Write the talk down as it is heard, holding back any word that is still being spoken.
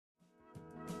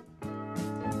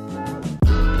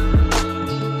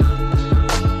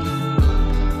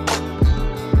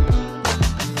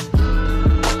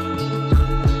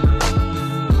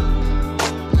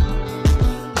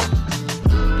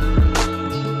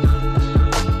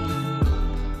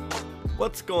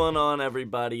What's going on,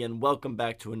 everybody, and welcome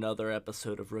back to another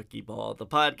episode of Rookie Ball, the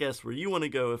podcast where you want to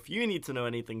go if you need to know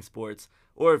anything sports,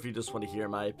 or if you just want to hear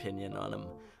my opinion on them.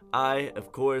 I,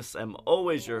 of course, am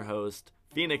always your host,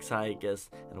 Phoenix Higas,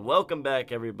 and welcome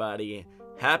back, everybody.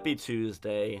 Happy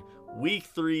Tuesday. Week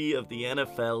 3 of the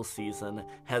NFL season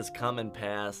has come and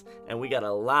passed, and we got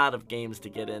a lot of games to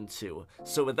get into.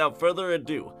 So without further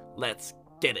ado, let's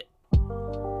get it.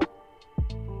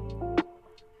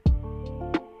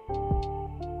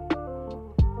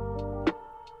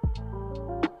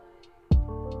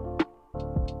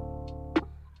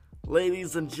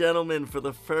 Ladies and gentlemen, for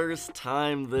the first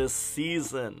time this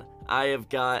season, I have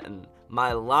gotten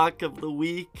my lock of the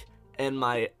week and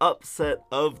my upset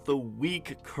of the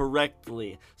week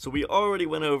correctly. So we already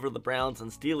went over the Browns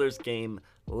and Steelers game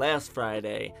last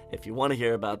Friday. If you want to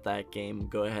hear about that game,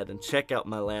 go ahead and check out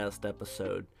my last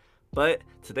episode. But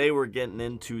today we're getting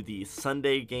into the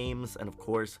Sunday games and, of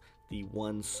course, the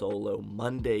one solo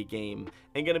Monday game,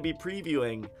 and going to be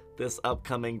previewing this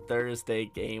upcoming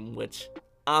Thursday game, which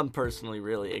I'm personally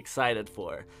really excited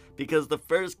for, because the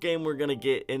first game we're going to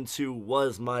get into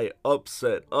was my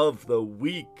upset of the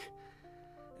week.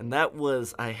 And that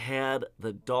was, I had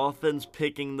the Dolphins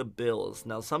picking the Bills.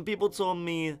 Now, some people told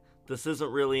me this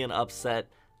isn't really an upset.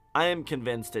 I am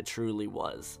convinced it truly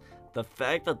was. The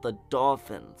fact that the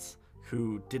Dolphins,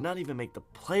 who did not even make the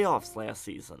playoffs last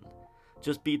season,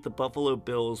 just beat the Buffalo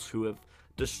Bills, who have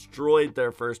destroyed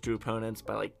their first two opponents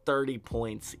by like 30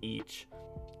 points each,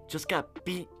 just got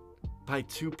beat by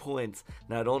 2 points.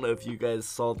 Now, I don't know if you guys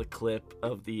saw the clip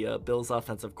of the Bills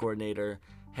offensive coordinator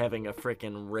having a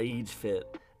freaking rage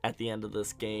fit at the end of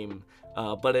this game,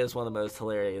 but it is one of the most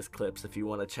hilarious clips if you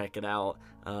want to check it out.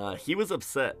 He was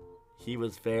upset. He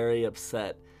was very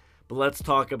upset. But let's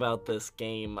talk about this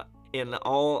game. In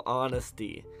all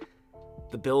honesty,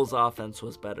 the Bills offense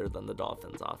was better than the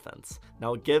Dolphins offense.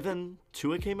 Now, given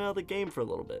Tua came out of the game for a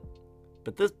little bit,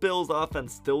 but this Bills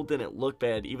offense still didn't look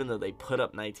bad, even though they put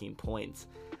up 19 points.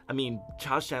 I mean,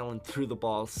 Josh Allen threw the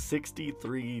ball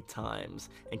 63 times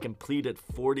and completed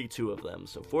 42 of them.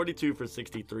 So 42 for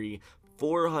 63,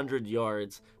 400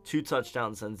 yards, 2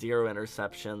 touchdowns, and 0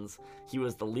 interceptions. He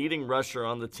was the leading rusher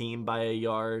on the team by a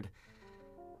yard.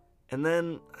 And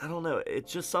then, I don't know,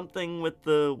 it's just something with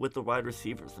the wide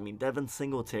receivers. I mean, Devin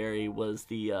Singletary was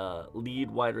the lead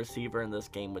wide receiver in this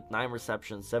game with 9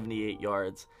 receptions, 78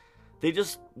 yards. They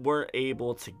just weren't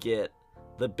able to get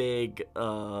the big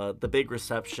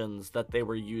receptions that they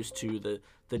were used to, the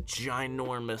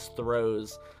ginormous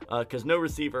throws, because no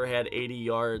receiver had 80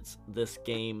 yards this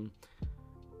game.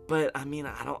 But I mean,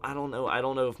 I don't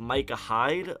know if Micah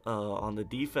Hyde on the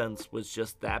defense was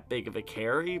just that big of a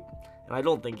carry, and I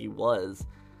don't think he was,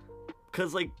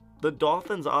 because like the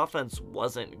Dolphins offense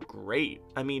wasn't great.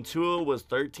 I mean, Tua was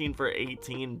 13 for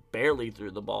 18, barely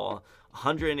threw the ball,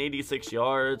 186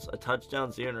 yards, a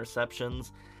touchdown, 0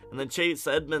 interceptions. And then Chase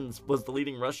Edmonds was the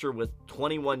leading rusher with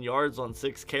 21 yards on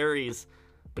 6 carries,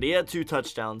 but he had 2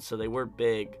 touchdowns, so they were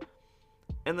big.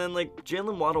 And then like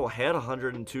Jalen Waddle had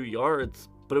 102 yards,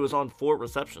 but it was on 4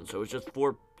 receptions, so it was just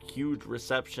 4 huge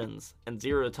receptions and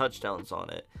 0 touchdowns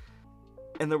on it.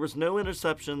 And there was no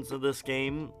interceptions in this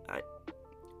game.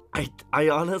 I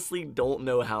honestly don't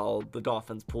know how the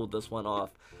Dolphins pulled this one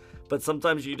off, but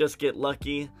sometimes you just get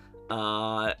lucky.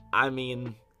 I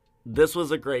mean, this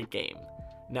was a great game.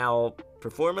 Now,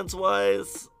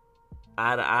 performance-wise,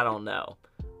 I don't know.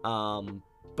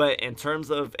 But in terms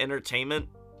of entertainment,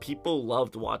 people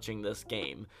loved watching this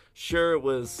game. Sure, it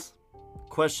was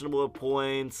questionable at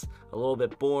points, a little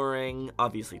bit boring.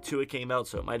 Obviously, Tua came out,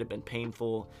 so it might have been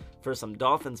painful for some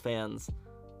Dolphins fans.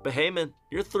 But hey, man,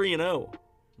 you're 3-0.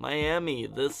 Miami,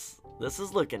 this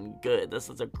is looking good. This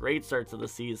is a great start to the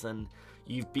season.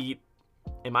 You've beat,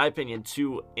 in my opinion,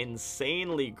 2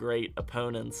 insanely great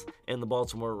opponents in the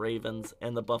Baltimore Ravens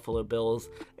and the Buffalo Bills.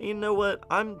 And you know what?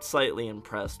 I'm slightly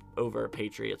impressed over a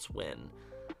Patriots win.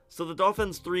 So the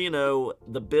Dolphins 3-0.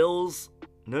 The Bills,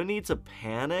 no need to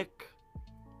panic.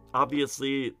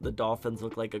 Obviously, the Dolphins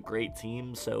look like a great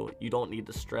team, so you don't need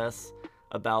to stress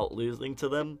about losing to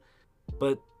them.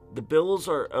 But the Bills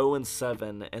are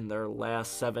 0-7 in their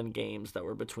last 7 games that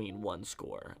were between 1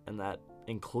 score, and that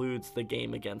includes the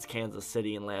game against Kansas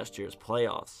City in last year's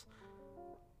playoffs.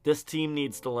 This team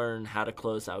needs to learn how to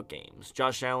close out games.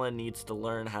 Josh Allen needs to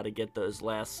learn how to get those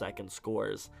last-second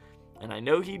scores, and I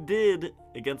know he did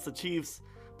against the Chiefs,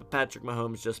 but Patrick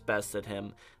Mahomes just bested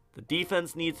him. The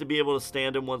defense needs to be able to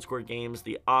stand in one-score games.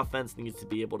 The offense needs to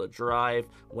be able to drive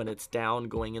when it's down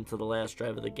going into the last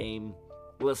drive of the game.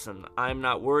 Listen, I'm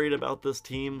not worried about this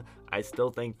team. I still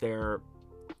think they're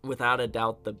without a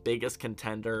doubt the biggest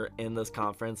contender in this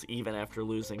conference, even after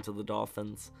losing to the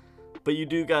Dolphins. But you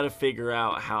do got to figure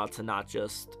out how to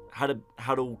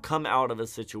come out of a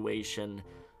situation,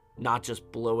 not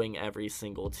just blowing every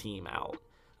single team out.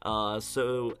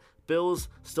 So Bills,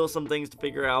 still some things to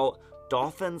figure out.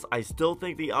 Dolphins, I still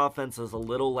think the offense is a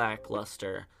little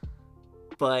lackluster,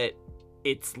 but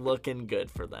it's looking good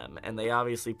for them. And they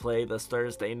obviously play this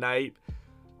Thursday night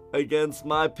against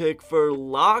my pick for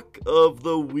lock of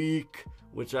the week,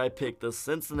 which I picked the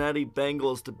Cincinnati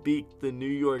Bengals to beat the New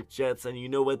York Jets. And you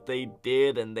know what they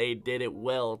did, and they did it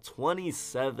well,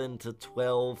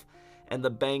 27-12, and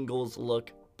the Bengals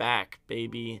look back,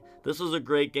 baby. This was a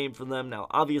great game for them. Now,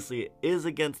 obviously, it is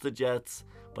against the Jets,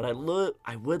 but I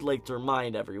would like to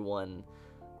remind everyone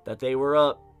that they were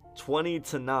up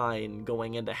 20-9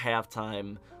 going into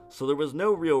halftime, so there was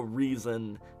no real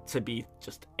reason to be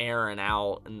just airing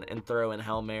out and throwing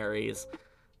Hail Marys.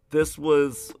 This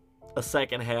was a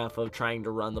second half of trying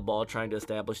to run the ball, trying to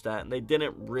establish that, and they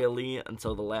didn't really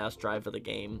until the last drive of the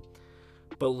game.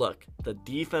 But look, the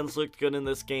defense looked good in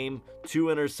this game. 2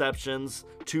 interceptions,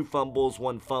 2 fumbles,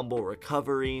 1 fumble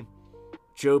recovery.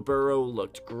 Joe Burrow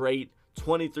looked great.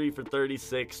 23 for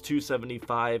 36,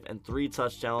 275, and 3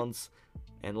 touchdowns.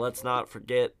 And let's not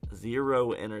forget,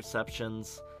 0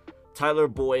 interceptions. Tyler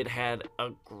Boyd had a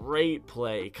great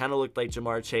play. Kind of looked like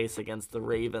Ja'Marr Chase against the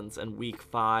Ravens in Week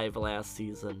 5 last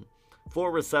season.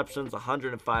 4 receptions,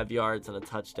 105 yards, and a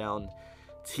touchdown.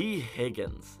 T.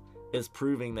 Higgins is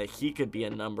proving that he could be a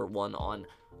number 1 on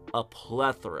a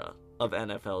plethora of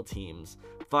NFL teams.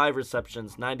 5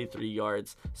 receptions, 93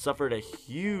 yards, suffered a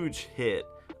huge hit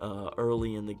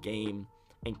early in the game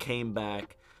and came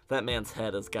back. That man's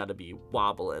head has got to be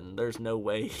wobbling. There's no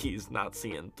way he's not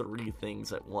seeing 3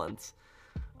 things at once.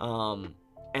 And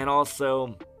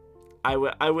also, I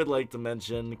would like to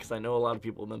mention, because I know a lot of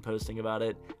people have been posting about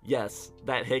it, yes,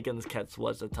 that Higgins catch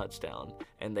was a touchdown,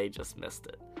 and they just missed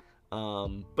it.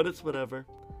 But it's whatever.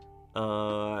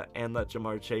 And that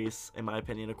Ja'Marr Chase, in my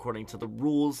opinion, according to the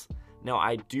rules. Now,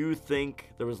 I do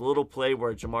think there was a little play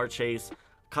where Ja'Marr Chase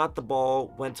caught the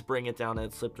ball, went to bring it down, and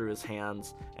it slipped through his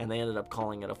hands, and they ended up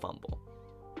calling it a fumble.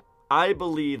 I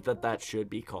believe that should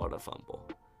be called a fumble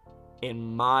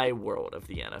in my world of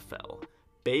the NFL.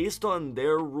 Based on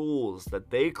their rules that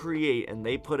they create and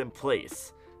they put in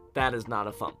place, that is not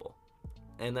a fumble.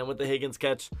 And then with the Higgins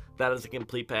catch, that is a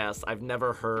complete pass. I've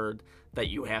never heard that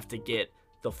you have to get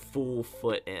the full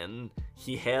foot in.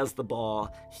 He has the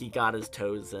ball. He got his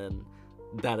toes in.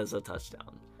 That is a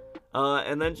touchdown.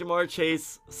 And then Ja'Marr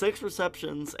Chase, 6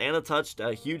 receptions and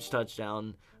a huge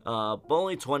touchdown, but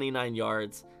only 29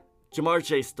 yards. Ja'Marr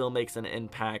Chase still makes an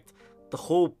impact. The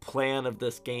whole plan of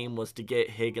this game was to get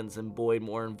Higgins and Boyd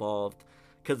more involved,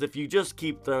 because if you just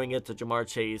keep throwing it to Ja'Marr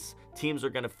Chase, teams are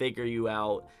going to figure you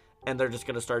out, and they're just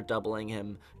going to start doubling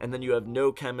him, and then you have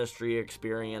no chemistry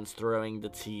experience throwing to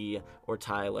T or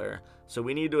Tyler. So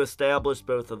we need to establish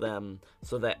both of them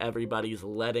so that everybody's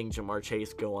letting Ja'Marr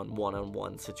Chase go on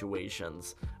one-on-one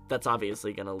situations. That's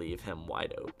obviously going to leave him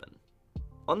wide open.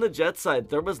 On the Jets side,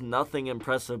 there was nothing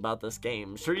impressive about this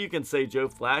game. Sure, you can say Joe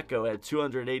Flacco had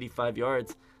 285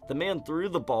 yards. The man threw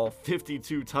the ball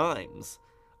 52 times.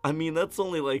 I mean, that's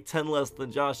only like 10 less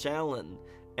than Josh Allen.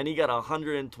 And he got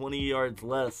 120 yards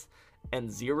less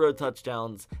and 0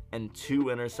 touchdowns and 2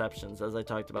 interceptions, as I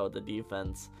talked about with the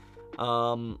defense.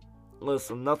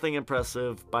 Listen, nothing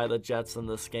impressive by the Jets in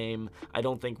this game. I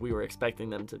don't think we were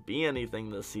expecting them to be anything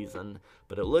this season,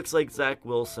 but it looks like Zach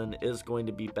Wilson is going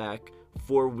to be back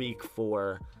for Week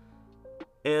 4.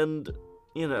 And,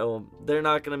 you know, they're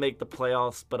not going to make the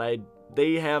playoffs, but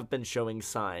they have been showing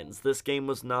signs. This game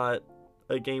was not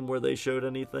a game where they showed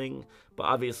anything, but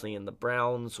obviously in the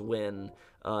Browns win,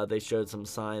 they showed some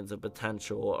signs of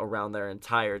potential around their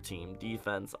entire team,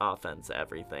 defense, offense,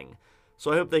 everything.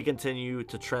 So I hope they continue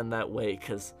to trend that way,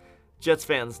 because Jets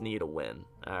fans need a win.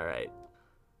 All right.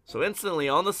 So instantly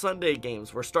on the Sunday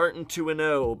games, we're starting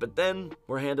 2-0, but then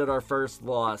we're handed our first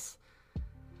loss.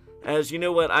 As you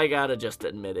know what, I gotta just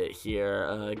admit it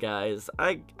here, guys.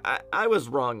 I was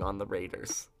wrong on the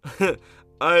Raiders.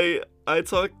 I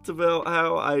talked about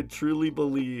how I truly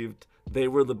believed they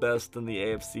were the best in the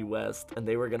AFC West and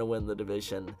they were gonna win the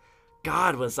division.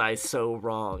 God, was I so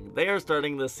wrong. They are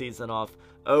starting this season off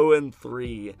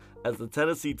 0-3 as the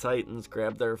Tennessee Titans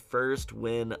grab their first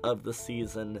win of the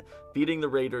season, beating the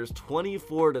Raiders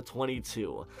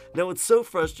 24-22. Now, what's so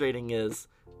frustrating is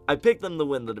I picked them to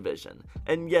win the division,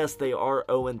 and yes, they are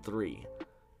 0-3,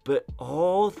 but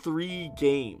all 3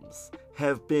 games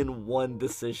have been one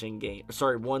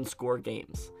score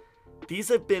games. These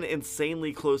have been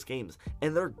insanely close games,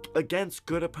 and they're against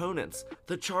good opponents.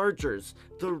 The Chargers,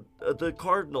 the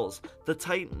Cardinals, the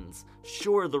Titans.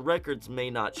 Sure, the records may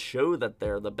not show that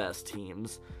they're the best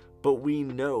teams, but we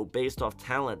know based off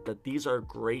talent that these are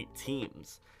great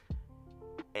teams.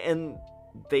 And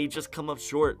they just come up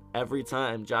short every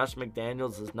time. Josh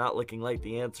McDaniels is not looking like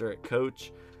the answer at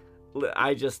coach.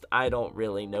 I don't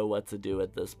really know what to do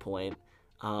at this point.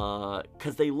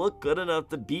 Because they look good enough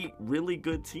to beat really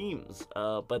good teams,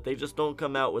 but they just don't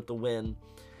come out with the win,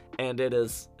 and it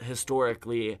is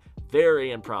historically very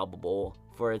improbable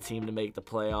for a team to make the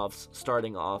playoffs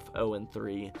starting off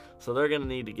 0-3, so they're going to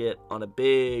need to get on a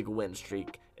big win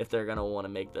streak if they're going to want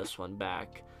to make this one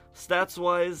back.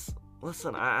 Stats-wise,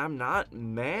 listen, I'm not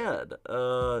mad.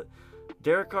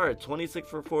 Derek Carr, 26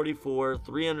 for 44,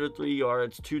 303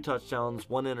 yards, 2 touchdowns,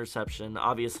 1 interception.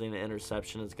 Obviously, an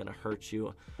interception is going to hurt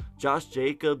you. Josh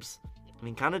Jacobs,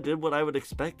 kind of did what I would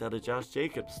expect out of Josh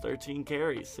Jacobs. 13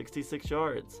 carries, 66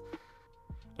 yards.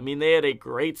 They had a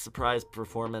great surprise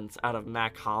performance out of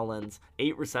Mac Hollins.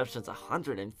 8 receptions,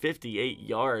 158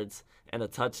 yards, and a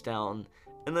touchdown.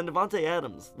 And then Davante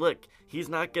Adams, look, he's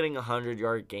not getting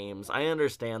 100-yard games. I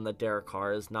understand that Derek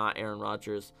Carr is not Aaron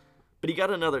Rodgers, but he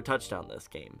got another touchdown this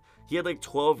game. He had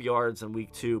 12 yards in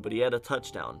week 2, but he had a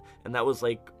touchdown. And that was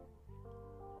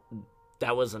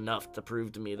enough to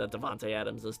prove to me that Davante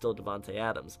Adams is still Davante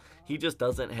Adams. He just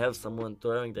doesn't have someone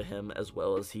throwing to him as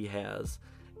well as he has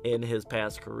in his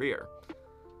past career.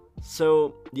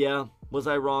 So, yeah, was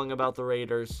I wrong about the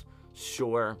Raiders?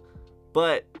 Sure.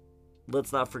 But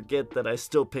let's not forget that I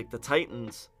still picked the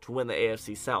Titans to win the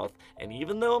AFC South. And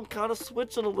even though I'm kind of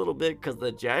switching a little bit because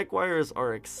the Jaguars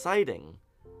are exciting,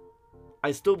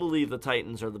 I still believe the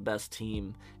Titans are the best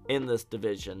team in this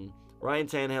division. Ryan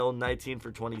Tannehill, 19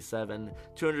 for 27,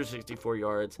 264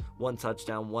 yards, 1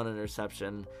 touchdown, 1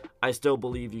 interception. I still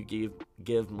believe you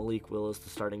give Malik Willis the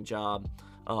starting job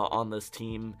on this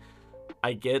team.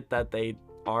 I get that they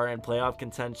are in playoff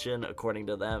contention according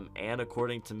to them and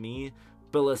according to me.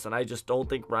 But listen, I just don't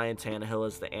think Ryan Tannehill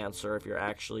is the answer if you're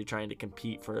actually trying to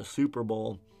compete for a Super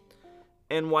Bowl.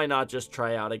 And why not just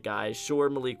try out a guy? Sure,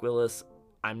 Malik Willis,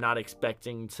 I'm not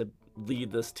expecting to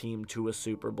lead this team to a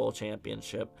Super Bowl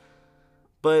championship.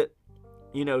 But,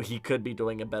 he could be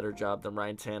doing a better job than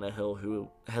Ryan Tannehill, who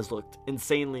has looked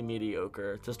insanely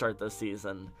mediocre to start this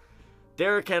season.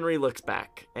 Derrick Henry looks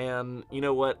back. And you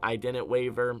know what? I didn't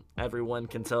waver. Everyone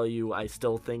can tell you I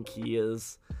still think he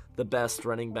is the best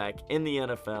running back in the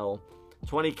NFL.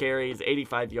 20 carries,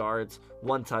 85 yards,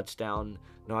 1 touchdown.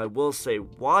 Now, I will say,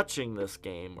 watching this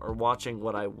game, or watching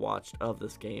what I watched of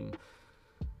this game,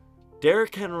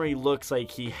 Derrick Henry looks like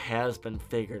he has been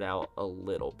figured out a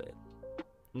little bit.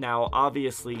 Now,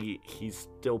 obviously, he's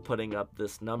still putting up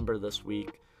this number this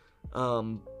week,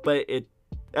 but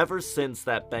ever since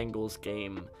that Bengals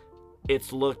game,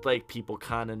 it's looked like people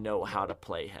kind of know how to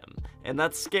play him. And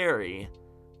that's scary,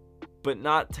 but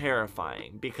not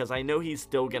terrifying, because I know he's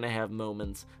still going to have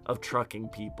moments of trucking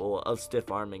people, of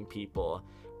stiff-arming people,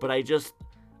 but I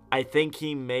think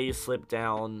he may slip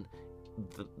down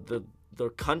the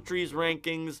country's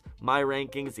rankings, my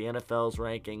rankings, the NFL's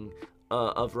ranking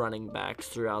of running backs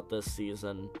throughout this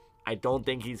season. I don't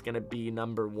think he's going to be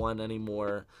number 1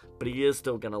 anymore, but he is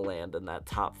still going to land in that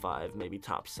top 5, maybe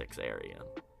top 6 area.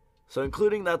 So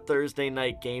including that Thursday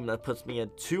night game, that puts me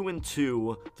at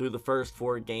 2-2 through the first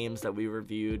 4 games that we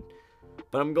reviewed.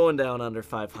 But I'm going down under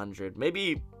 500.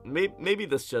 Maybe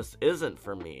this just isn't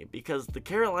for me, because the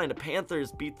Carolina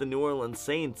Panthers beat the New Orleans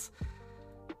Saints,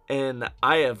 and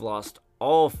I have lost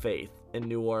all faith in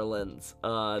New Orleans.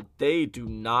 They do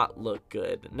not look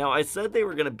good. Now, I said they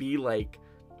were going to be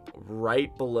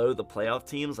right below the playoff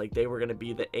teams, they were going to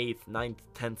be the 8th, 9th,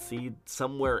 10th seed,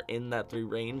 somewhere in that 3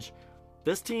 range.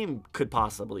 This team could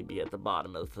possibly be at the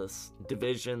bottom of this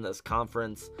division, this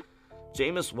conference.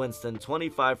 Jameis Winston,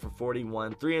 25 for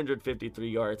 41, 353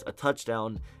 yards, a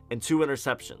touchdown, and 2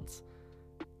 interceptions.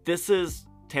 This is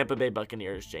Tampa Bay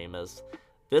Buccaneers Jameis.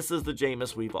 This is the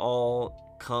Jameis we've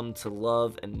all come to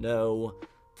love and know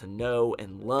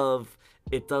and love.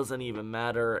 It doesn't even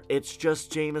matter. It's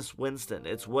just Jameis Winston.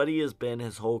 It's what he has been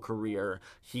his whole career.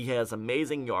 He has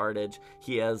amazing yardage.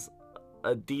 He has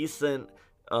a decent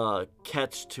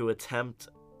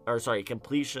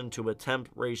completion to attempt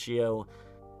ratio,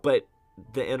 but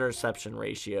the interception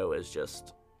ratio is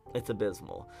just, it's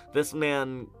abysmal. This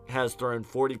man has thrown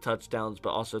 40 touchdowns, but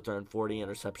also thrown 40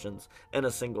 interceptions in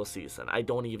a single season. I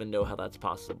don't even know how that's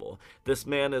possible. This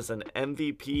man is an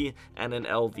MVP and an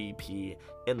LVP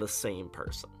in the same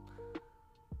person.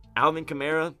 Alvin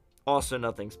Kamara, also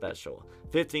nothing special.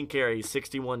 15 carries,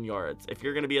 61 yards. If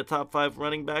you're going to be a top 5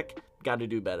 running back, got to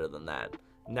do better than that.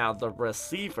 Now, the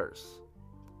receivers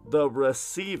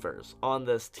on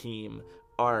this team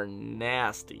are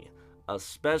nasty,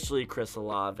 especially Chris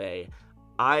Olave.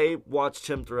 I watched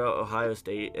him throughout Ohio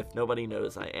State. If nobody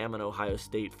knows, I am an Ohio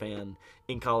State fan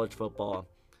in college football.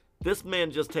 This man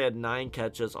just had 9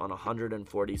 catches on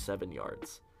 147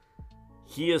 yards.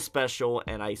 He is special,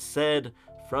 and I said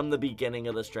from the beginning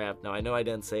of this draft, now I know I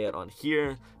didn't say it on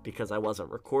here because I wasn't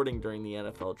recording during the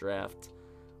NFL draft,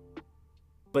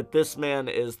 but this man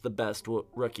is the best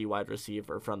rookie wide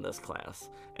receiver from this class.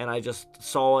 And I just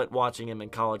saw it watching him in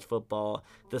college football.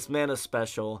 This man is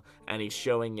special, and he's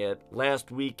showing it.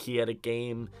 Last week, he had a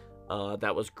game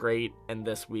that was great, and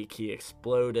this week he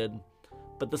exploded.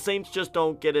 But the Saints just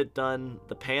don't get it done.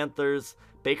 The Panthers,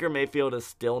 Baker Mayfield is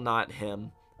still not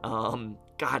him.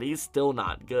 God, he's still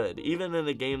not good. Even in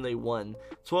the game they won,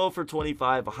 12 for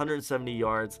 25, 170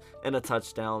 yards, and a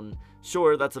touchdown.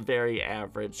 Sure, that's a very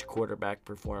average quarterback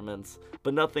performance,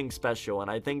 but nothing special, and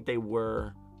I think they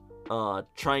were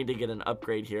trying to get an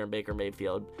upgrade here in Baker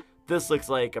Mayfield. This looks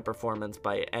like a performance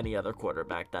by any other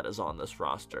quarterback that is on this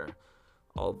roster.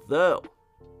 Although,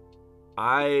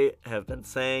 I have been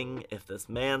saying if this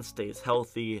man stays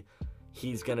healthy,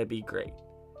 he's going to be great.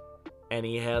 And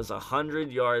he has a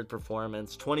 100-yard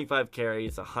performance, 25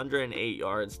 carries, 108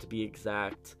 yards to be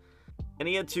exact. And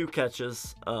he had 2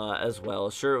 catches as well.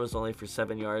 Sure, it was only for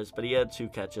 7 yards, but he had 2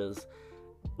 catches.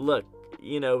 Look,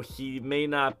 you know, he may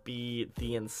not be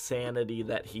the insanity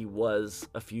that he was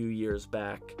a few years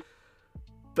back,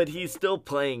 but he's still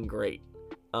playing great.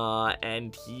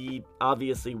 And he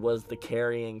obviously was the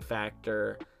carrying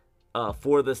factor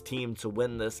for this team to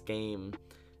win this game.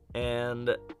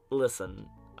 And listen,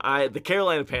 the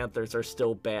Carolina Panthers are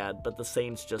still bad, but the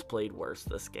Saints just played worse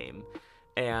this game.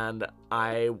 And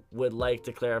I would like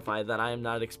to clarify that I am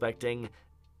not expecting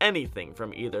anything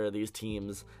from either of these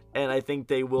teams, and I think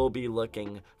they will be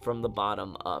looking from the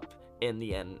bottom up in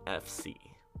the NFC.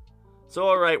 So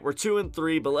alright, we're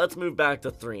 2-3, but let's move back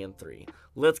to 3-3.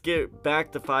 Let's get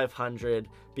back to 500,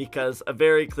 because a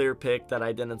very clear pick that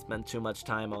I didn't spend too much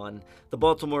time on. The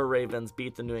Baltimore Ravens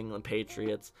beat the New England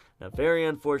Patriots. Now, very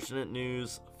unfortunate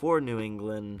news for New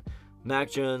England.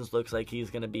 Mac Jones looks like he's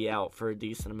going to be out for a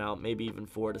decent amount, maybe even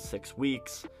 4 to 6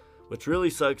 weeks, which really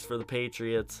sucks for the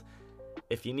Patriots.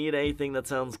 If you need anything that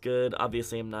sounds good,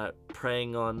 obviously I'm not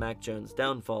preying on Mac Jones'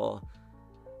 downfall.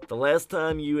 The last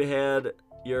time you had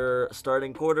your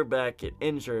starting quarterback get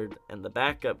injured and the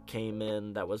backup came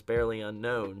in that was barely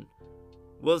unknown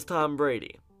was Tom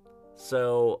Brady.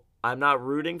 So I'm not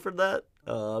rooting for that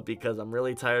because I'm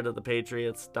really tired of the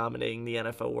Patriots dominating the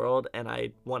NFL world, and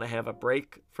I want to have a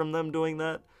break from them doing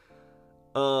that.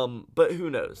 But who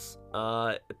knows?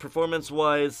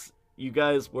 Performance-wise, you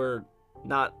guys were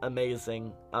not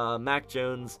amazing. Mac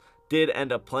Jones did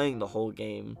end up playing the whole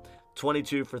game.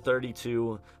 22 for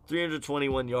 32,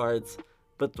 321 yards,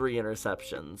 but 3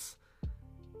 interceptions.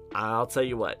 I'll tell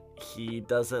you what, he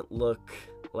doesn't look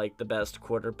like the best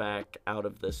quarterback out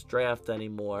of this draft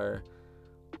anymore.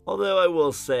 Although I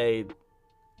will say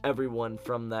everyone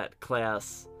from that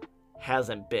class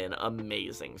hasn't been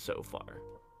amazing so far.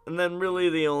 And then really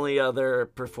the only other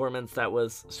performance that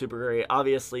was super great,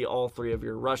 obviously all 3 of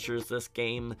your rushers this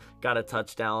game got a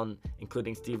touchdown,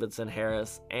 including Stevenson,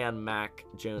 Harris, and Mac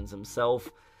Jones himself.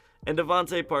 And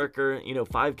Devontae Parker,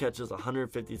 5 catches,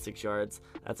 156 yards.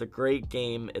 That's a great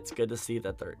game. It's good to see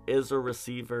that there is a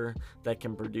receiver that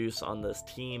can produce on this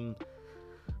team.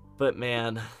 But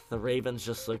man, the Ravens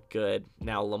just look good.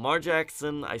 Now, Lamar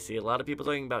Jackson, I see a lot of people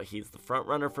talking about he's the front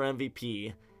runner for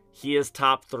MVP. He is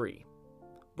top 3.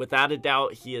 Without a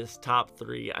doubt, he is top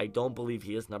 3. I don't believe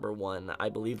he is number 1. I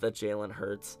believe that Jalen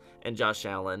Hurts and Josh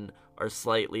Allen are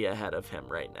slightly ahead of him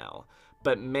right now.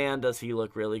 But man, does he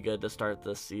look really good to start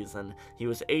this season. He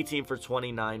was 18 for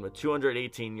 29 with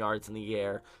 218 yards in the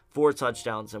air, 4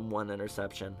 touchdowns and 1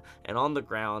 interception. And on the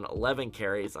ground, 11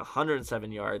 carries,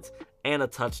 107 yards, and a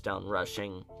touchdown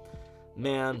rushing.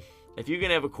 Man, if you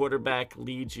can have a quarterback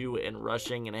lead you in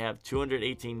rushing and have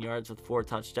 218 yards with 4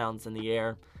 touchdowns in the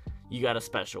air, you got a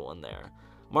special one there.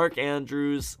 Mark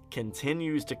Andrews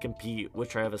continues to compete with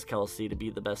Travis Kelce to be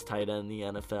the best tight end in the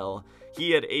NFL.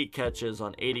 He had 8 catches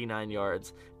on 89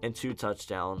 yards and 2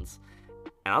 touchdowns.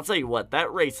 And I'll tell you what,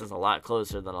 that race is a lot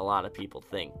closer than a lot of people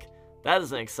think. That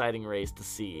is an exciting race to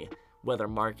see whether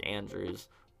Mark Andrews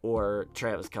or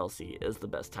Travis Kelce is the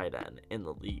best tight end in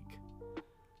the league.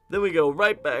 Then we go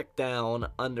right back down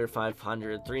under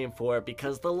 500, 3-4,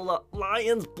 because the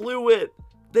Lions blew it.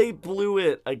 They blew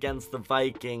it against the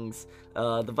Vikings.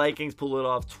 The Vikings pulled it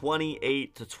off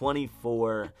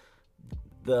 28-24.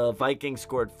 The Vikings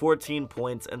scored 14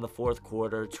 points in the fourth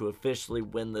quarter to officially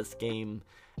win this game.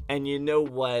 And you know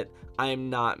what? I'm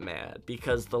not mad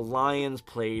because the Lions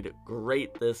played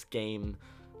great this game.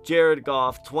 Jared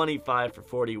Goff, 25 for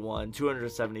 41,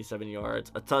 277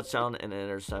 yards, a touchdown and an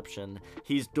interception.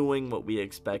 He's doing what we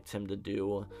expect him to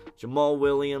do. Jamal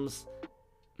Williams,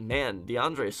 man,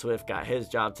 DeAndre Swift got his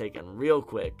job taken real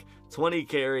quick. 20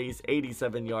 carries,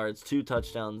 87 yards, 2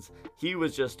 touchdowns. He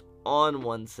was just on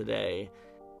one today.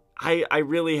 I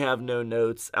really have no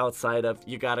notes outside of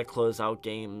you got to close out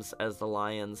games as the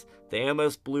Lions. They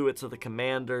almost blew it to the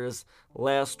Commanders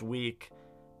last week,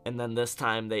 and then this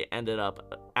time they ended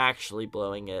up actually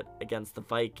blowing it against the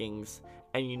Vikings.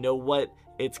 And you know what?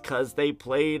 It's because they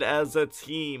played as a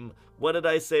team. What did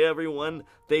I say, everyone?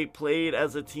 They played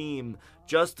as a team.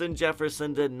 Justin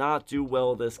Jefferson did not do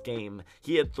well this game.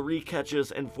 He had 3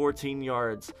 catches and 14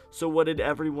 yards. So what did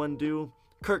everyone do?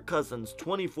 Kirk Cousins,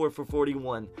 24 for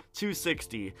 41,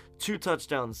 260, 2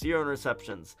 touchdowns, 0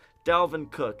 interceptions.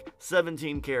 Dalvin Cook,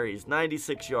 17 carries,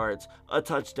 96 yards, a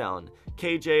touchdown.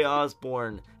 KJ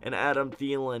Osborne and Adam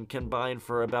Thielen combined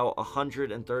for about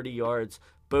 130 yards,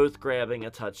 both grabbing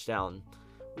a touchdown.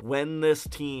 When this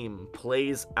team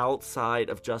plays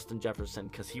outside of Justin Jefferson,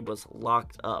 because he was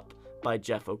locked up by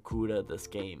Jeff Okudah this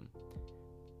game,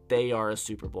 they are a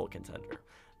Super Bowl contender.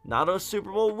 Not a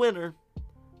Super Bowl winner,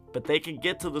 but they can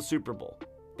get to the Super Bowl.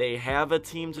 They have a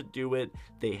team to do it.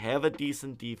 They have a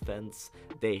decent defense.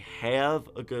 They have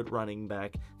a good running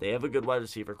back. They have a good wide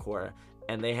receiver core.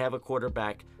 And they have a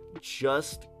quarterback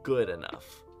just good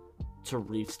enough to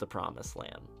reach the promised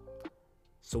land.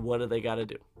 So what do they got to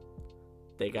do?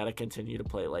 They got to continue to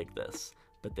play like this.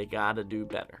 But they got to do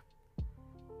better.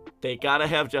 They got to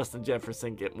have Justin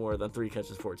Jefferson get more than 3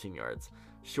 catches, 14 yards.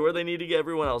 Sure, they need to get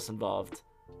everyone else involved,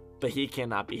 but he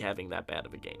cannot be having that bad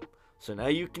of a game. So now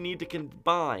you need to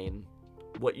combine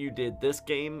what you did this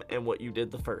game and what you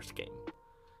did the first game.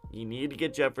 You need to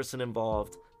get Jefferson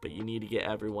involved, but you need to get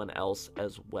everyone else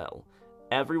as well.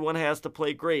 Everyone has to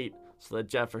play great so that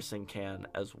Jefferson can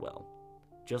as well.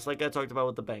 Just like I talked about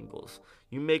with the Bengals.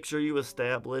 You make sure you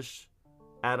establish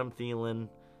Adam Thielen,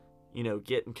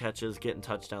 getting catches, getting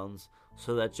touchdowns,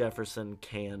 so that Jefferson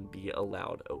can be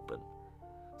allowed open.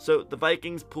 So the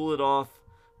Vikings pull it off.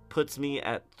 Puts me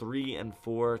at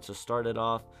 3-4 to start it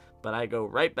off, but I go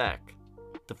right back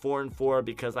to 4-4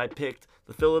 because I picked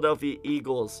the Philadelphia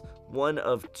Eagles, one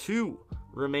of 2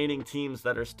 remaining teams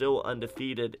that are still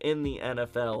undefeated in the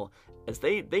NFL, as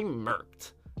they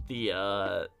murked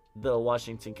the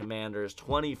Washington Commanders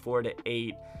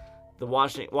 24-8. The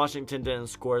Washington didn't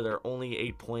score their only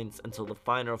 8 points until the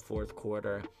final fourth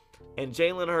quarter. And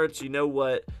Jalen Hurts, you know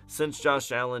what, since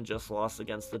Josh Allen just lost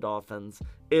against the Dolphins,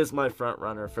 is my front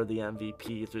runner for the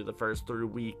MVP through the first 3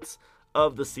 weeks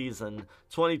of the season.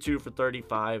 22 for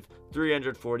 35,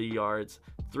 340 yards,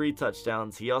 3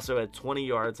 touchdowns. He also had 20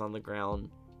 yards on the ground.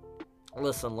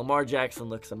 Listen, Lamar Jackson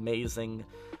looks amazing,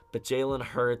 but Jalen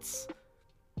Hurts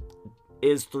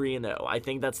is 3-0. I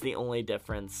think that's the only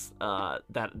difference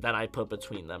that I put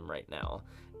between them right now.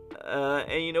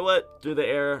 And you know what? Through the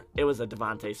air, it was a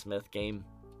Devontae Smith game.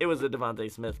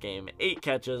 8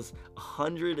 catches,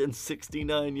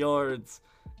 169 yards,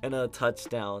 and a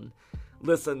touchdown.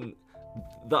 Listen,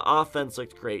 the offense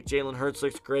looked great. Jalen Hurts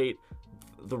looks great.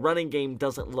 The running game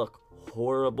doesn't look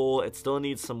horrible. It still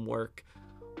needs some work.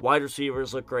 Wide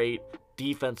receivers look great.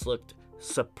 Defense looked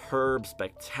superb,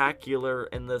 spectacular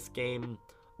in this game.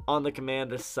 On the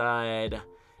Commanders side,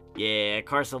 yeah,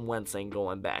 Carson Wentz ain't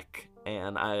going back.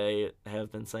 And I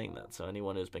have been saying that, so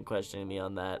anyone who's been questioning me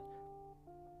on that,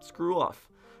 screw off.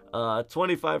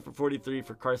 25 for 43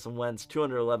 for Carson Wentz,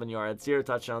 211 yards, 0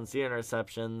 touchdowns, 0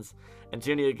 interceptions.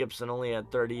 Antonio Gibson only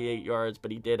had 38 yards, but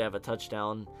he did have a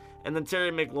touchdown. And then Terry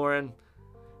McLaurin,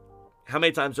 how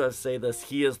many times do I have to say this?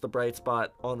 He is the bright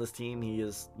spot on this team. He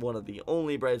is one of the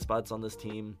only bright spots on this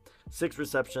team. 6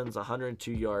 receptions,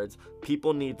 102 yards.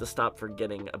 People need to stop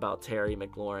forgetting about Terry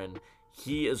McLaurin.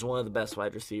 He is one of the best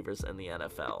wide receivers in the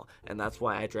NFL, and that's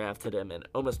why I drafted him in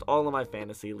almost all of my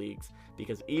fantasy leagues,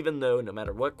 because even though no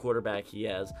matter what quarterback he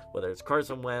has, whether it's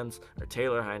Carson Wentz or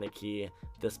Taylor Heineke,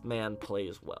 this man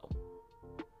plays well.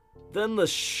 Then the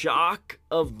shock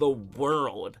of the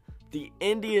world. The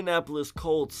Indianapolis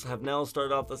Colts have now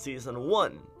started off the season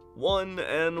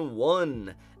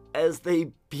 1-1, as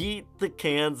they beat the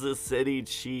Kansas City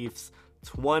Chiefs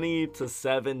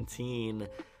 20-17.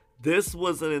 This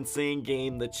was an insane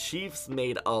game. The Chiefs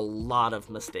made a lot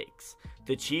of mistakes.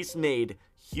 The Chiefs made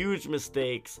huge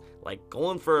mistakes, like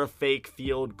going for a fake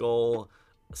field goal,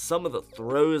 some of the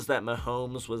throws that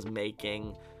Mahomes was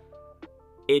making.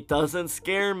 It doesn't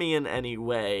scare me in any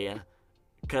way,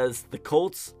 because the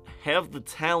Colts have the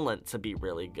talent to be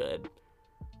really good.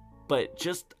 But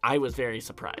I was very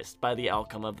surprised by the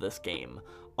outcome of this game.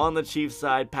 On the Chiefs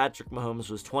side, Patrick Mahomes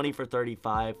was 20 for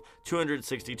 35,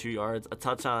 262 yards, a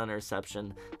touchdown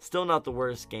interception. Still not the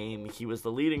worst game. He was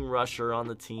the leading rusher on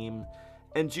the team.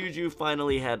 And Juju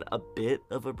finally had a bit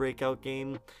of a breakout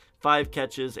game. 5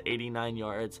 catches, 89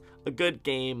 yards. A good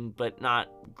game, but not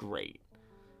great.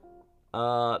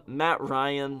 Matt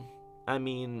Ryan, I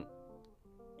mean,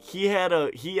 he had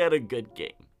a good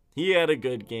game. He had a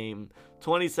good game.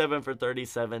 27 for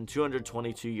 37,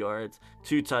 222 yards,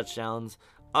 2 touchdowns.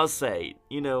 I'll say,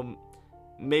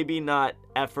 maybe not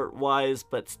effort-wise,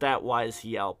 but stat-wise,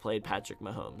 he outplayed Patrick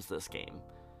Mahomes this game.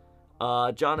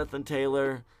 Jonathan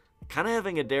Taylor, kind of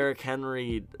having a Derrick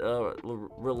Henry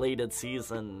related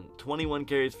season. 21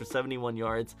 carries for 71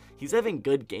 yards. He's having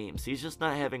good games. He's just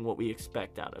not having what we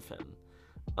expect out of him.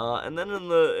 And then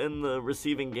in the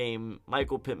receiving game,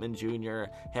 Michael Pittman Jr.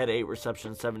 had 8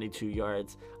 receptions, 72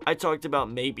 yards. I talked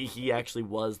about maybe he actually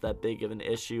was that big of an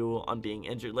issue on being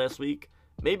injured last week.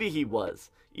 Maybe he was.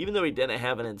 Even though he didn't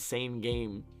have an insane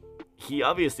game, he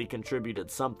obviously contributed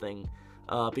something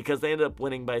because they ended up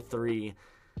winning by 3.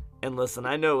 And listen,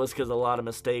 I know it was because of a lot of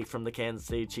mistakes from the Kansas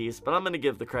City Chiefs, but I'm going to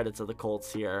give the credit to the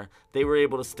Colts here. They were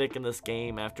able to stick in this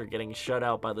game after getting shut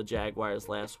out by the Jaguars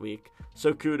last week,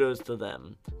 so kudos to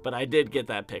them. But I did get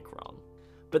that pick wrong.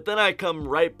 But then I come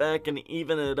right back and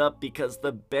even it up because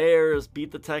the Bears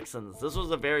beat the Texans. This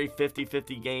was a very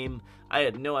 50-50 game. I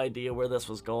had no idea where this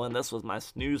was going. This was my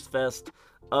snooze fest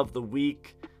of the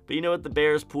week. But you know what? The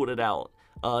Bears pulled it out.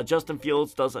 Justin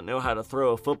Fields doesn't know how to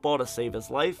throw a football to save his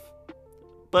life.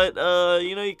 But,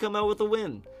 you come out with a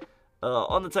win.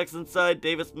 On the Texans side,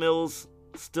 Davis Mills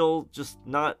still just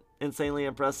not insanely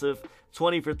impressive.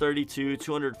 20 for 32,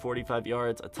 245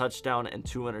 yards, a touchdown, and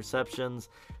 2 interceptions.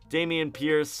 Dameon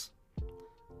Pierce,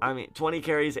 20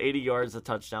 carries, 80 yards, a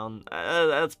touchdown.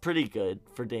 That's pretty good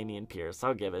for Dameon Pierce.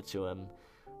 I'll give it to him.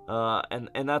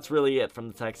 And that's really it from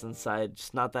the Texans side.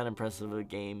 Just not that impressive of a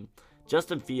game.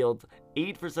 Justin Fields,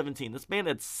 8 for 17. This man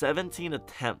had 17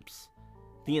 attempts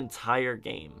the entire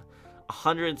game.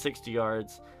 160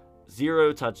 yards,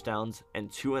 0 touchdowns,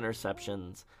 and 2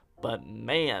 interceptions. But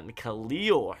man,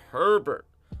 Khalil Herbert,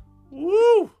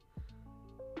 woo!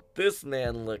 This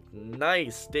man looked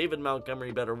nice. David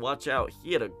Montgomery better watch out.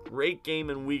 He had a great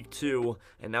game in week 2,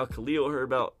 and now Khalil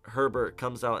Herbert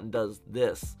comes out and does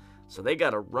this. So they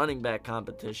got a running back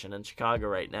competition in Chicago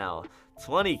right now.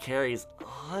 20 carries,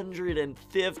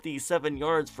 157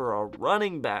 yards for a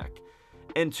running back,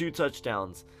 and 2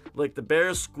 touchdowns. Like, the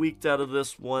Bears squeaked out of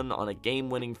this one on a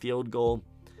game-winning field goal,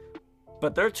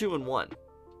 but they're 2-1.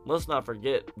 Let's not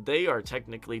forget, they are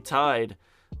technically tied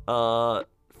for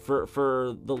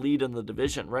the lead in the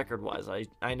division record-wise.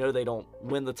 I know they don't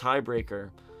win the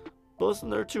tiebreaker, but listen,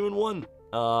 they're 2-1.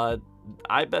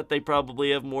 I bet they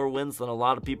probably have more wins than a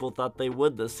lot of people thought they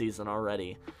would this season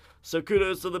already. So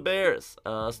kudos to the Bears,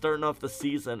 starting off the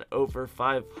season over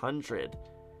 500.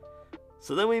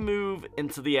 So then we move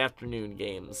into the afternoon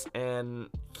games, and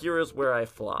here is where I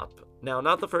flop. Now,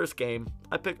 not the first game.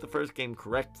 I picked the first game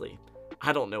correctly.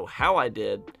 I don't know how I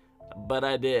did, but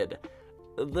I did.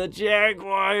 The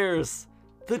Jaguars!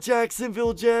 The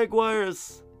Jacksonville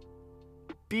Jaguars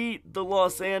beat the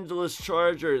Los Angeles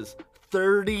Chargers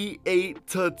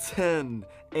 38-10,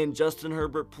 and Justin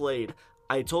Herbert played.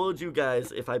 I told you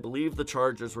guys if I believed the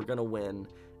Chargers were going to win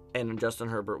and Justin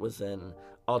Herbert was in,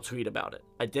 I'll tweet about it.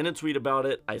 I didn't tweet about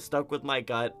it. I stuck with my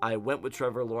gut. I went with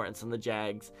Trevor Lawrence and the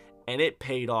Jags, and it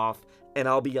paid off. And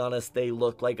I'll be honest, they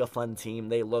look like a fun team.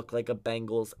 They look like a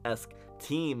Bengals-esque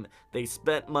team. They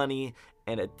spent money,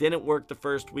 and it didn't work the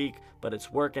first week, but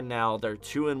it's working now. They're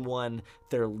 2-1.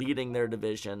 They're leading their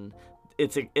division.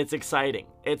 It's exciting.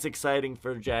 It's exciting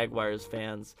for Jaguars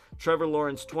fans. Trevor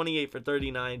Lawrence, 28 for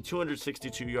 39,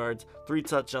 262 yards, 3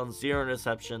 touchdowns, 0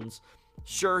 interceptions.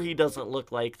 Sure, he doesn't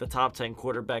look like the top 10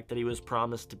 quarterback that he was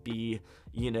promised to be,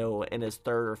 in his 3rd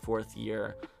or 4th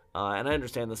year. And I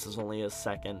understand this is only his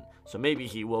 2nd, so maybe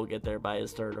he will get there by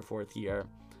his 3rd or 4th year.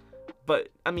 But,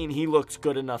 he looks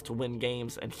good enough to win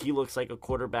games, and he looks like a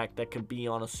quarterback that could be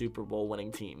on a Super Bowl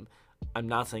winning team. I'm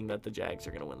not saying that the Jags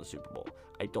are going to win the Super Bowl.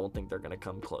 I don't think they're going to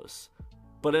come close.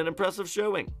 But an impressive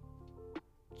showing.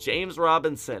 James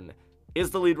Robinson is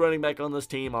the lead running back on this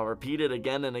team. I'll repeat it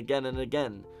again and again and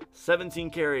again.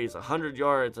 17 carries, 100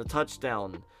 yards, a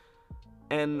touchdown.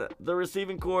 And the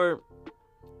receiving core,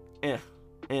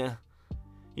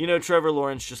 Trevor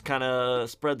Lawrence just kind of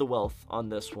spread the wealth on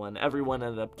this one. Everyone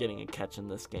ended up getting a catch in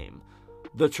this game.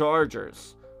 The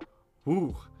Chargers,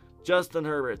 Justin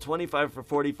Herbert, 25 for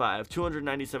 45,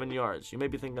 297 yards. You may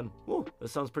be thinking, whoa,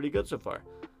 this sounds pretty good so far.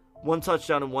 1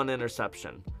 touchdown and 1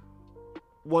 interception.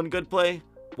 1 good play,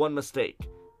 1 mistake.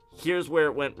 Here's where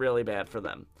it went really bad for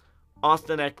them.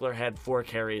 Austin Eckler had 4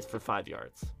 carries for 5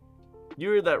 yards. You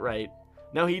heard that right.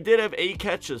 Now, he did have 8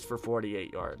 catches for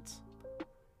 48 yards.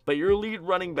 But your lead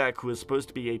running back, who is supposed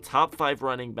to be a top 5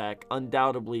 running back,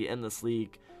 undoubtedly in this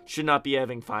league, should not be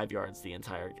having 5 yards the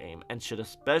entire game, and should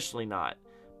especially not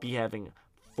be having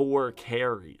 4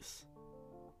 carries.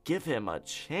 Give him a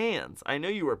chance. I know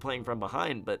you were playing from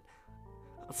behind, but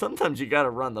sometimes you gotta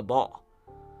run the ball.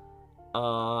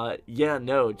 Yeah,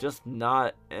 no, just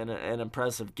not an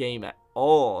impressive game at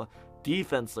all.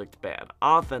 Defense looked bad.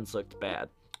 Offense looked bad.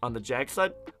 On the Jags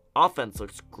side, offense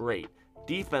looks great.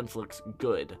 Defense looks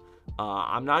good.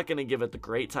 I'm not going to give it the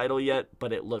great title yet,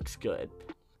 but it looks good.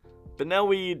 But now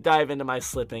we dive into my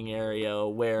slipping area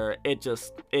where it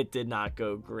did not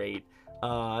go great.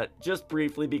 Just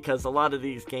briefly, because a lot of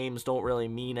these games don't really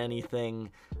mean anything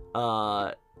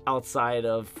outside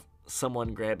of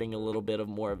someone grabbing a little bit of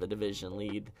more of a division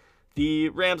lead. The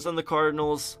Rams and the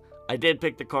Cardinals, I did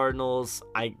pick the Cardinals.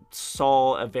 I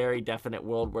saw a very definite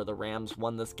world where the Rams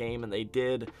won this game, and they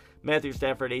did. Matthew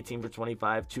Stafford, 18 for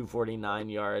 25, 249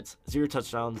 yards, 0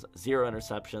 touchdowns, 0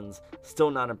 interceptions.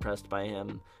 Still not impressed by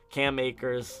him. Cam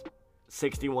Akers,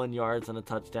 61 yards and a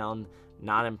touchdown.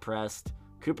 Not impressed.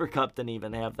 Cooper Kupp didn't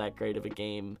even have that great of a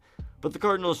game. But the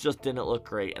Cardinals just didn't look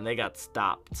great, and they got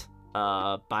stopped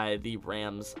by the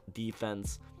Rams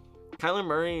defense. Kyler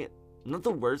Murray, not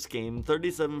the worst game.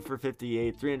 37 for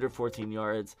 58, 314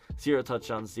 yards, 0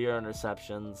 touchdowns, 0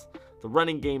 interceptions. The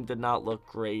running game did not look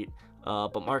great.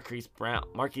 But Marquise Brown,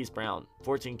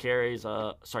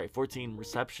 14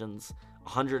 receptions,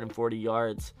 140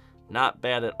 yards. Not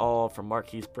bad at all from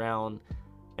Marquise Brown.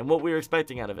 And what we were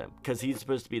expecting out of him, because he's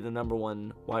supposed to be the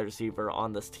 #1 wide receiver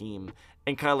on this team.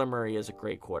 And Kyler Murray is a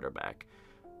great quarterback.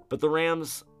 But the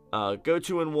Rams go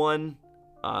 2-1.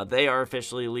 They are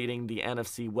officially leading the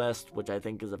NFC West, which I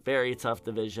think is a very tough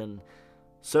division.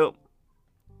 So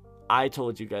I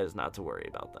told you guys not to worry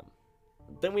about them.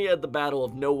 Then we had the battle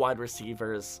of no wide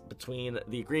receivers between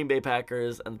the Green Bay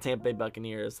Packers and the Tampa Bay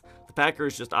Buccaneers. The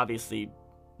Packers just obviously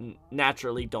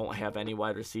naturally don't have any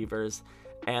wide receivers,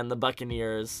 and the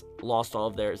Buccaneers lost all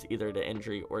of theirs either to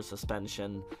injury or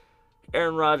suspension.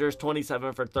 Aaron Rodgers,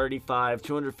 27 for 35,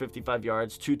 255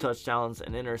 yards, 2 touchdowns,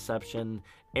 an interception.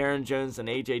 Aaron Jones and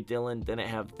A.J. Dillon didn't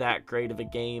have that great of a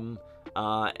game,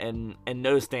 and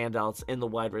no standouts in the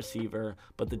wide receiver,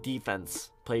 but the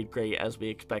defense played great as we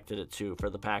expected it to for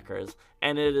the Packers.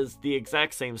 And it is the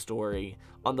exact same story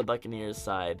on the Buccaneers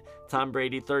side. Tom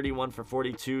Brady, 31 for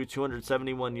 42,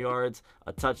 271 yards,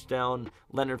 a touchdown.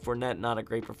 Leonard Fournette, not a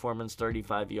great performance,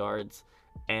 35 yards,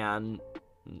 and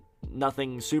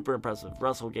nothing super impressive.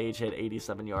 Russell Gage had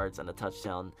 87 yards and a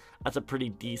touchdown. That's a pretty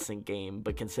decent game,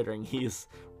 but considering he's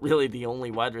really the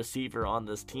only wide receiver on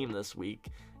this team this week,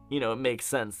 it makes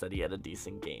sense that he had a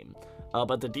decent game.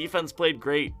 But the defense played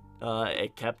great.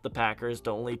 It kept the Packers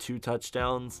to only 2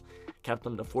 touchdowns, kept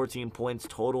them to 14 points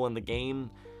total in the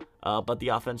game, but the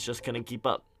offense just couldn't keep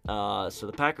up. So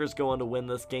the Packers go on to win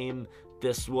this game.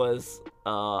 This was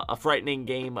a frightening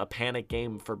game, a panic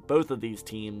game for both of these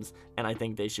teams, and I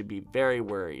think they should be very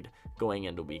worried going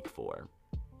into Week 4.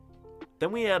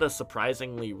 Then we had a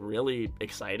surprisingly really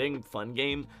exciting, fun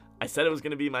game. I said it was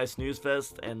going to be my snooze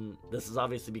fest, and this is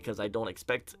obviously because I don't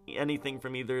expect anything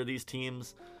from either of these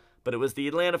teams, but it was the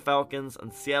Atlanta Falcons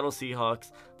and Seattle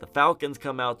Seahawks. The Falcons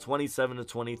come out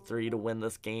 27-23 to win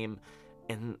this game,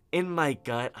 and in my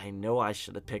gut, I know I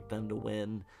should have picked them to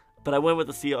win, but I went with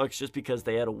the Seahawks just because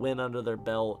they had a win under their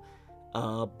belt.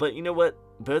 But you know what?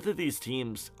 Both of these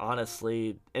teams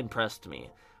honestly impressed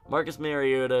me. Marcus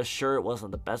Mariota, sure, it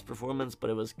wasn't the best performance, but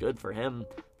it was good for him.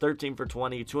 13 for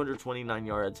 20, 229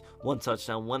 yards, 1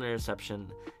 touchdown, 1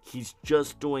 interception. He's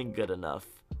just doing good enough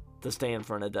to stay in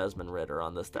front of Desmond Ridder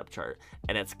on this depth chart,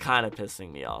 and it's kind of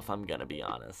pissing me off, I'm going to be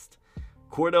honest.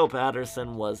 Cordell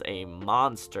Patterson was a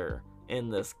monster in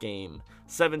this game.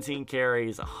 17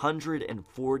 carries,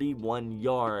 141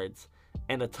 yards,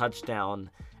 and a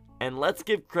touchdown. And let's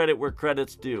give credit where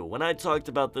credit's due. When I talked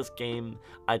about this game,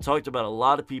 I talked about a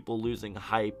lot of people losing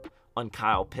hype on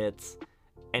Kyle Pitts,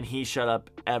 and he shut up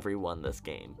everyone this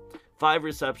game. 5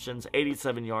 receptions,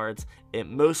 87 yards. It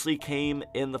mostly came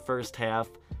in the first half,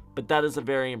 but that is a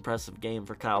very impressive game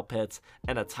for Kyle Pitts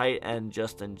and a tight end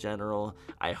just in general.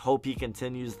 I hope he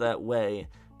continues that way,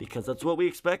 because that's what we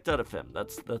expect out of him.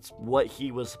 That's what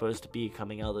he was supposed to be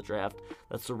coming out of the draft.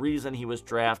 That's the reason he was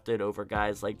drafted over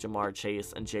guys like Jamar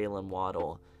Chase and Jalen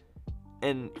Waddle.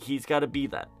 And he's got to be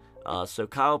that. So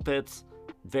Kyle Pitts,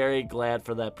 Very glad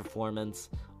for that performance.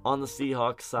 On the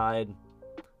Seahawks side,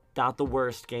 not the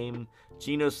worst game.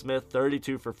 Geno Smith,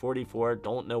 32 for 44.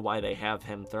 Don't know why they have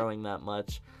him throwing that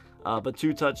much. But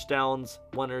 2 touchdowns,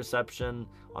 1 interception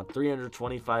on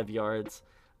 325 yards.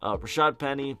 Rashad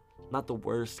Penny, not the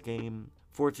worst game.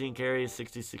 14 carries,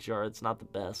 66 yards, not the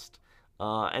best.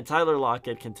 And Tyler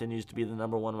Lockett continues to be the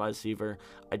number 1 wide receiver.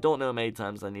 I don't know how many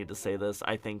times I need to say this.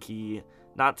 I think he,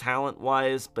 not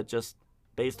talent-wise, but just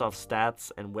based off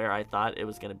stats and where I thought it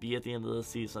was going to be at the end of the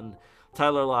season,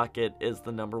 Tyler Lockett is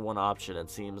the number 1 option, it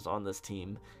seems, on this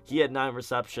team. He had 9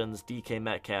 receptions, DK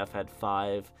Metcalf had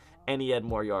 5, and he had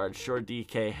more yards. Sure,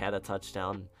 DK had a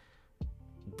touchdown.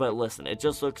 But listen, it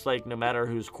just looks like no matter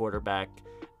who's quarterback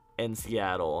in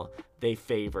Seattle, they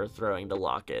favor throwing to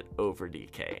Lockett over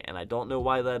DK. And I don't know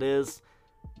why that is,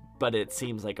 but it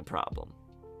seems like a problem.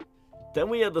 Then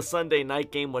we had the Sunday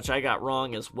night game, which I got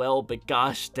wrong as well, but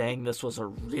gosh dang, this was a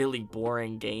really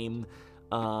boring game.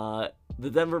 The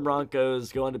Denver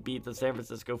Broncos going to beat the San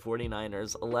Francisco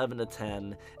 49ers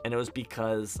 11-10, and it was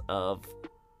because of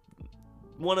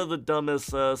one of the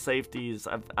dumbest safeties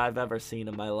I've ever seen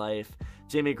in my life.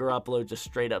 Jimmy Garoppolo just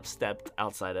straight up stepped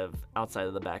outside of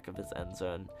the back of his end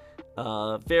zone.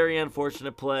 Very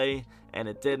unfortunate play, and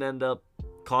it did end up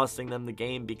costing them the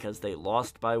game because they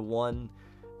lost by 1.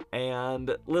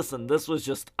 And listen, this was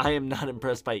just, I am not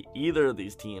impressed by either of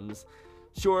these teams.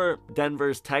 Sure,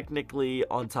 Denver's technically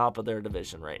on top of their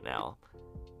division right now.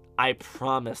 I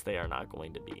promise they are not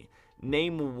going to be.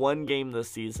 Name one game this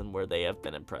season where they have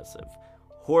been impressive.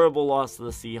 Horrible loss to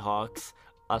the Seahawks,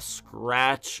 a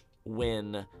scratch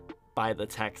win by the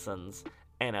Texans,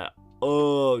 and an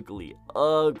ugly,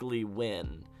 ugly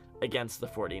win against the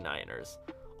 49ers.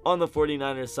 On the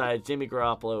 49ers side, Jimmy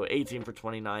Garoppolo, 18 for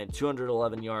 29,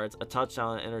 211 yards, a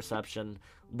touchdown and interception.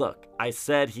 Look, I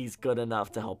said he's good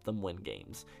enough to help them win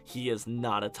games. He is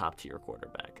not a top-tier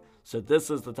quarterback. So this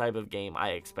is the type of game I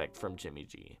expect from Jimmy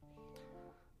G.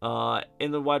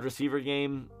 In the wide receiver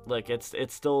game, look, it's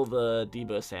still the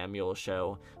Deebo Samuel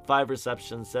show. 5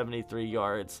 receptions, 73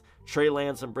 yards. Trey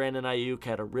Lance and Brandon Ayuk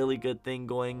had a really good thing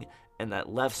going, and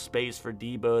that left space for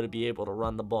Deebo to be able to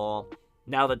run the ball.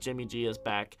 Now that Jimmy G is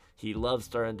back, he loves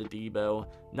throwing to Deebo,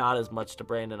 not as much to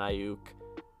Brandon Ayuk.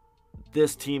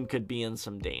 This team could be in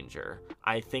some danger.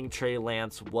 I think Trey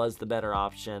Lance was the better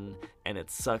option, and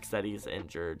it sucks that he's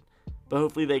injured. But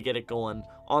hopefully they get it going.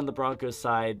 On the Broncos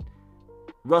side,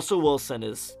 Russell Wilson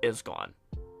is gone.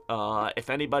 If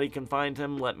anybody can find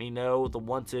him, let me know. The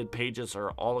wanted pages are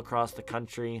all across the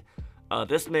country.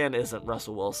 This man isn't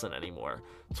Russell Wilson anymore.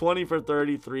 20 for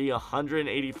 33,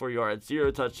 184 yards,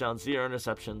 0 touchdowns, 0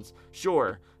 interceptions.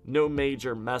 Sure, no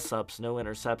major mess-ups, no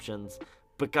interceptions.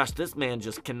 But gosh, this man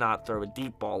just cannot throw a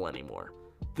deep ball anymore.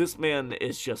 This man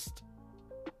is just...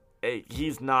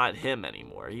 he's not him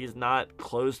anymore. He's not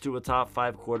close to a top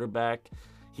 5 quarterback.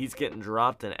 He's getting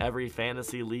dropped in every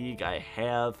fantasy league I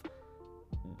have.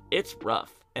 It's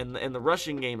rough. And the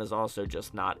rushing game is also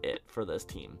just not it for this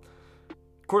team.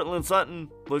 Courtland Sutton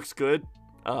looks good.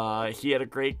 He had a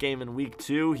great game in week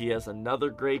 2. He has another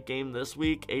great game this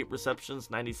week. 8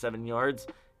 receptions, 97 yards.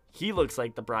 He looks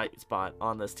like the bright spot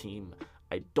on this team.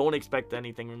 I don't expect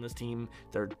anything from this team.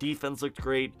 Their defense looked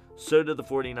great. So did the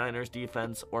 49ers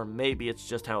defense. Or maybe it's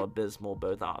just how abysmal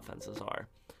both offenses are.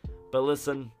 But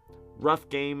listen, rough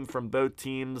game from both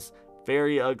teams.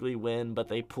 Very ugly win, but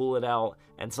they pull it out.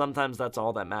 And sometimes that's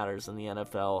all that matters in the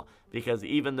NFL. Because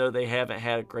even though they haven't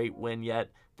had a great win yet,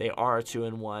 they are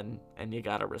 2-1, and you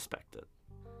gotta respect it.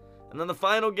 And then the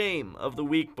final game of the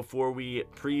week before we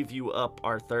preview up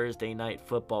our Thursday night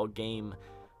football game,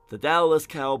 the Dallas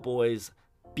Cowboys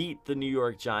beat the New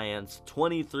York Giants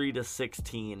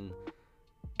 23-16.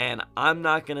 And I'm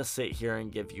not gonna sit here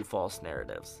and give you false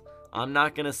narratives. I'm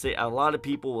not going to say, a lot of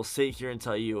people will sit here and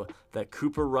tell you that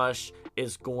Cooper Rush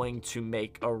is going to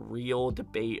make a real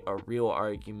debate, a real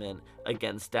argument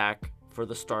against Dak for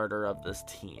the starter of this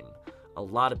team. A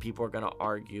lot of people are going to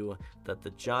argue that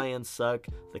the Giants suck,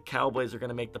 the Cowboys are going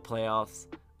to make the playoffs.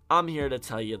 I'm here to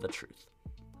tell you the truth.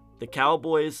 The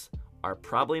Cowboys are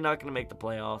probably not going to make the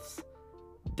playoffs.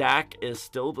 Dak is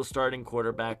still the starting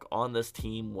quarterback on this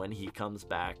team when he comes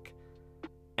back.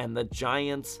 And the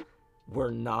Giants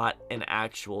were not an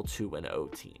actual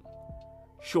 2-0 team.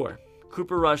 Sure,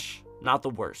 Cooper Rush, not the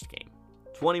worst game.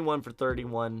 21 for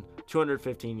 31,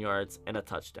 215 yards, and a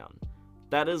touchdown.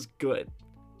 That is good.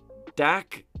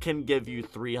 Dak can give you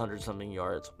 300-something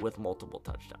yards with multiple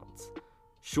touchdowns.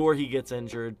 Sure, he gets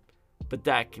injured, but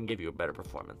Dak can give you a better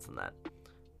performance than that.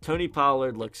 Tony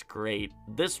Pollard looks great.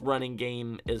 This running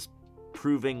game is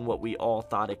proving what we all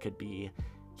thought it could be.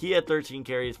 He had 13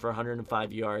 carries for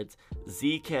 105 yards.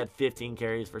 Zeke had 15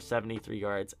 carries for 73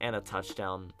 yards and a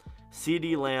touchdown.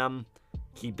 CeeDee Lamb,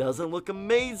 he doesn't look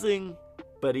amazing,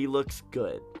 but he looks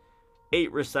good.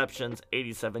 8 receptions,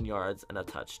 87 yards, and a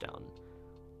touchdown.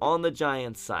 On the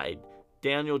Giants side,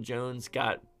 Daniel Jones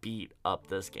got beat up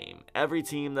this game. Every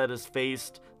team that has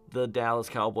faced the Dallas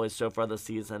Cowboys so far this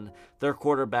season, their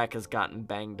quarterback has gotten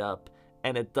banged up,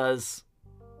 and it does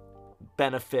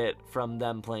benefit from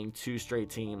them playing 2 straight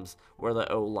teams where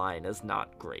the O-line is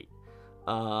not great.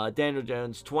 Daniel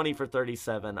Jones, 20 for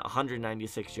 37,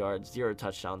 196 yards, 0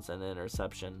 touchdowns, and an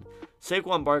interception.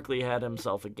 Saquon Barkley had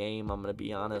himself a game, I'm going to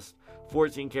be honest.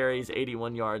 14 carries,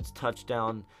 81 yards,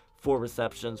 touchdown, 4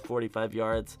 receptions, 45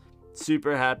 yards.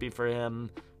 Super happy for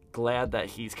him. Glad that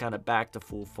he's kind of back to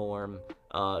full form,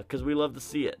 because we love to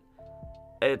see it.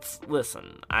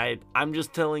 Listen, I'm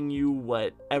just telling you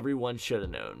what everyone should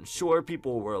have known. Sure,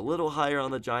 people were a little higher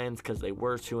on the Giants because they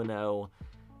were 2-0.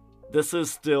 This is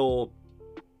still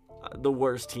the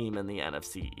worst team in the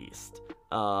NFC East.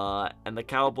 And the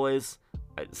Cowboys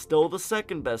are still the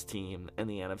second best team in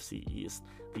the NFC East.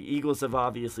 The Eagles have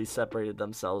obviously separated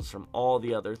themselves from all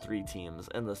the other 3 teams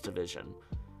in this division.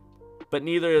 But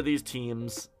neither of these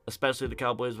teams, especially the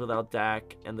Cowboys without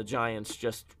Dak and the Giants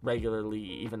just regularly,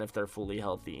 even if they're fully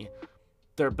healthy,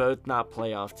 they're both not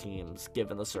playoff teams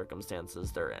given the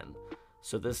circumstances they're in.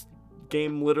 So this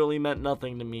game literally meant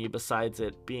nothing to me besides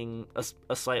it being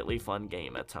a slightly fun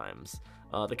game at times.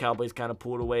 The Cowboys kind of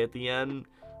pulled away at the end,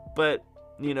 but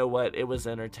you know what? It was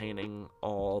entertaining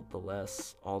all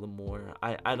the more.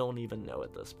 I don't even know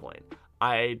at this point.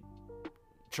 I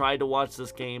tried to watch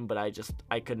this game, but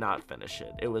I could not finish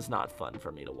it. It was not fun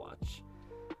for me to watch.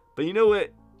 But you know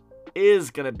what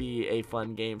is going to be a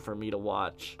fun game for me to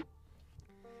watch?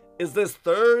 Is this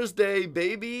Thursday,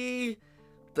 baby?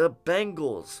 The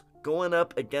Bengals going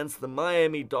up against the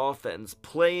Miami Dolphins,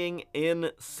 playing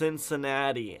in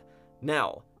Cincinnati.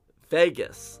 Now,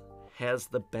 Vegas has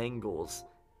the Bengals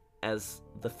as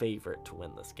the favorite to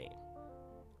win this game.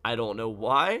 I don't know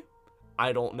why.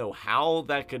 I don't know how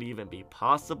that could even be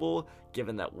possible,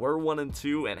 given that we're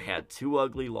 1-2 and had 2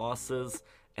 ugly losses,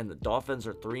 and the Dolphins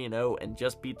are 3-0 and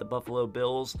just beat the Buffalo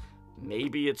Bills.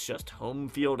 Maybe it's just home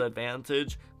field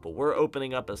advantage, but we're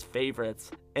opening up as favorites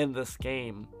in this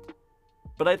game.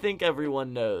 But I think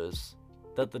everyone knows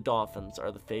that the Dolphins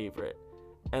are the favorite,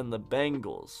 and the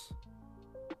Bengals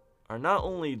are not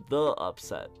only the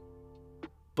upset,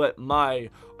 but my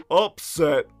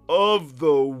upset of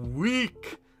the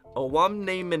week. Oh, I'm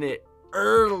naming it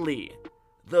early.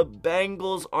 The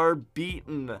Bengals are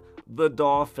beating the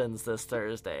Dolphins this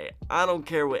Thursday. I don't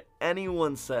care what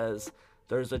anyone says.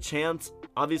 There's a chance,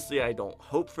 obviously I don't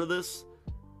hope for this,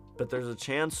 but there's a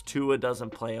chance Tua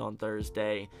doesn't play on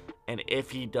Thursday. And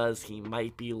if he does, he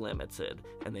might be limited,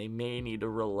 and they may need to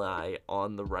rely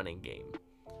on the running game.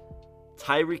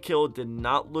 Tyreek Hill did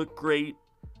not look great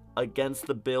against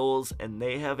the Bills, and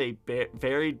they have a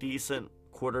very decent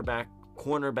cornerback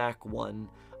 1.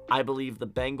 I believe the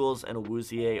Bengals and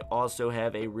Awuzie also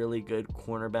have a really good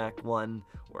cornerback 1.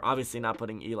 We're obviously not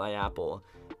putting Eli Apple.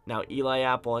 Now, Eli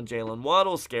Apple and Jalen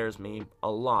Waddle scares me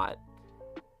a lot,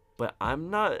 but I'm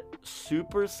not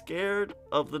super scared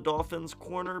of the Dolphins'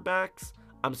 cornerbacks.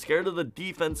 I'm scared of the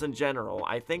defense in general.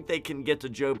 I think they can get to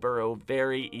Joe Burrow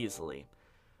very easily.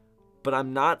 But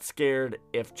I'm not scared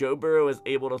if Joe Burrow is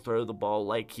able to throw the ball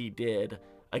like he did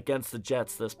against the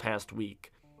Jets this past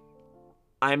week.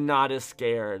 I'm not as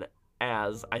scared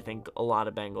as I think a lot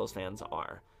of Bengals fans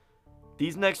are.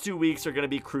 These next 2 weeks are going to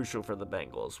be crucial for the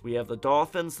Bengals. We have the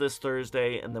Dolphins this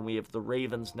Thursday, and then we have the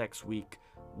Ravens next week.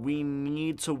 We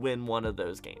need to win one of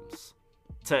those games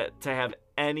to have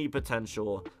any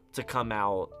potential to come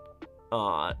out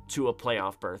to a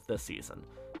playoff berth this season.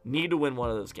 Need to win one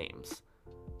of those games.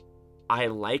 I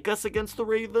like us against the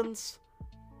Ravens.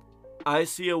 I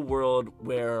see a world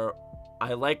where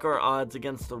I like our odds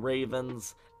against the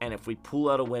Ravens, and if we pull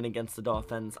out a win against the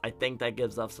Dolphins, I think that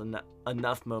gives us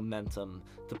enough momentum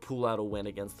to pull out a win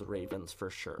against the Ravens for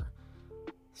sure.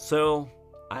 So,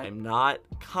 I'm not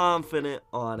confident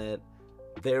on it.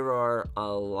 There are a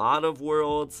lot of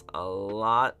worlds, a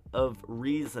lot of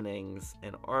reasonings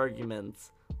and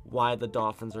arguments why the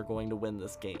Dolphins are going to win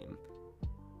this game.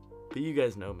 But you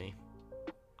guys know me.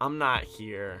 I'm not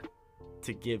here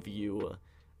to give you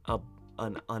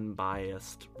an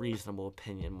unbiased, reasonable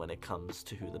opinion when it comes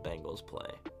to who the Bengals play.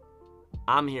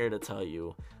 I'm here to tell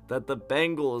you that the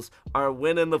Bengals are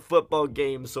winning the football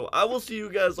game, so I will see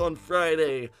you guys on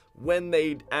Friday when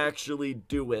they actually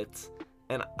do it.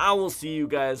 And I will see you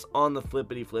guys on the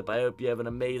flippity flip. I hope you have an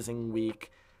amazing week.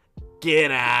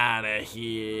 Get out of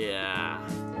here.